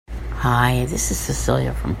Hi, this is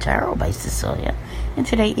Cecilia from Tarot by Cecilia, and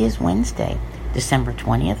today is Wednesday, December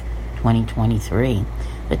 20th, 2023.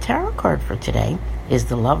 The tarot card for today is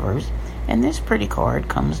the Lovers, and this pretty card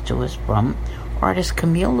comes to us from artist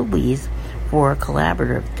Camille Louise for a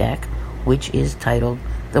collaborative deck, which is titled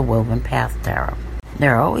The Woven Path Tarot.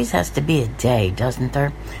 There always has to be a day, doesn't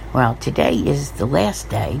there? Well, today is the last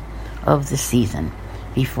day of the season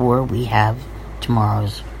before we have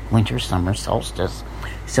tomorrow's winter-summer solstice.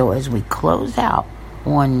 So as we close out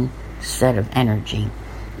one set of energy,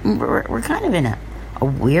 we're kind of in a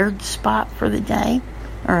weird spot for the day,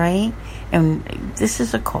 all right? And this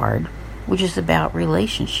is a card which is about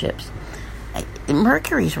relationships.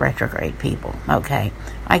 Mercury's retrograde, people, okay?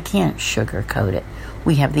 I can't sugarcoat it.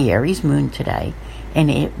 We have the Aries moon today, and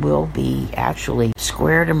it will be actually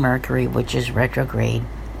square to Mercury, which is retrograde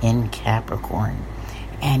in Capricorn.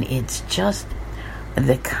 And it's just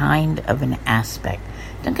the kind of an aspect.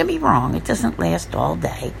 Don't get me wrong, it doesn't last all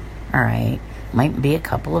day, all right? Might be a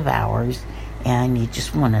couple of hours, and you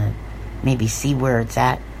just want to maybe see where it's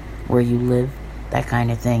at, where you live, that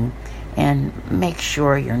kind of thing, and make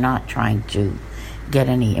sure you're not trying to get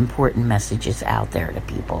any important messages out there to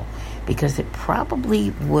people, because it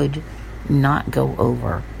probably would not go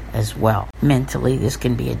over as well. Mentally, this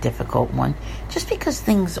can be a difficult one, just because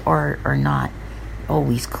things are not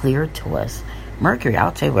always clear to us. Mercury,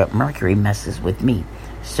 I'll tell you what, Mercury messes with me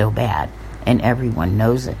so bad, and everyone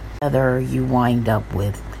knows it. Whether you wind up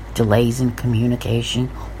with delays in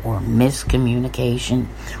communication or miscommunication,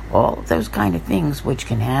 all those kind of things which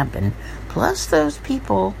can happen, plus those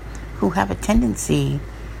people who have a tendency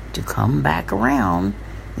to come back around.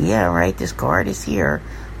 Yeah, right, this card is here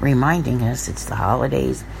reminding us it's the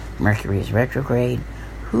holidays, Mercury is retrograde,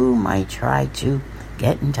 who might try to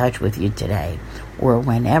get in touch with you today or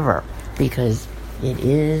whenever, because it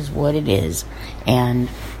is what it is. And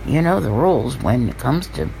you know the rules when it comes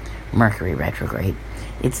to Mercury retrograde.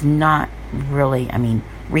 It's not really,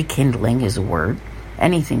 rekindling is a word.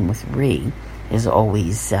 Anything with re is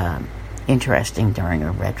always interesting during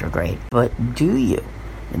a retrograde. But do you?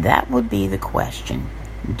 That would be the question.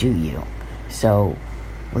 Do you? So,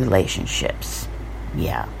 relationships.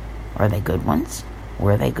 Yeah. Are they good ones?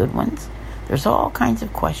 Were they good ones? There's all kinds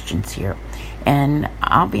of questions here. And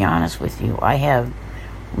I'll be honest with you, I have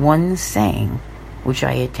one saying which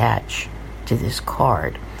I attach to this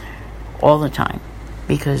card all the time,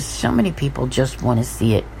 because so many people just want to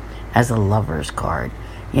see it as a lover's card.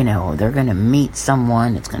 You know, they're going to meet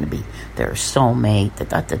someone, it's going to be their soulmate,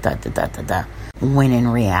 when in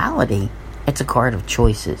reality, it's a card of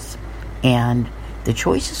choices. And the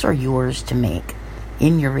choices are yours to make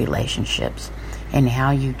in your relationships and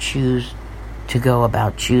how you choose to go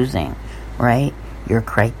about choosing, right? Your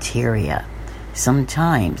criteria.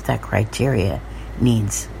 Sometimes that criteria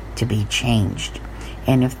needs to be changed.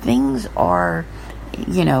 And if things are,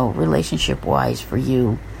 relationship-wise for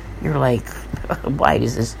you, you're like, why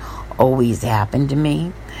does this always happen to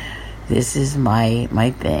me? This is my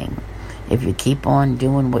thing. If you keep on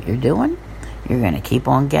doing what you're doing, you're going to keep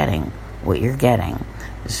on getting what you're getting.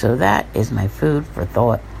 So that is my food for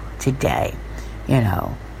thought today.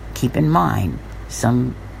 Keep in mind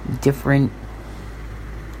some different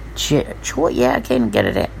choice. Yeah, I can't get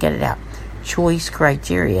it out. Choice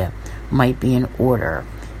criteria might be in order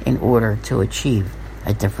to achieve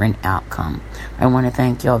a different outcome. I want to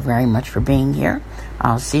thank y'all very much for being here.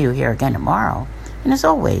 I'll see you here again tomorrow. And as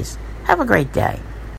always, have a great day.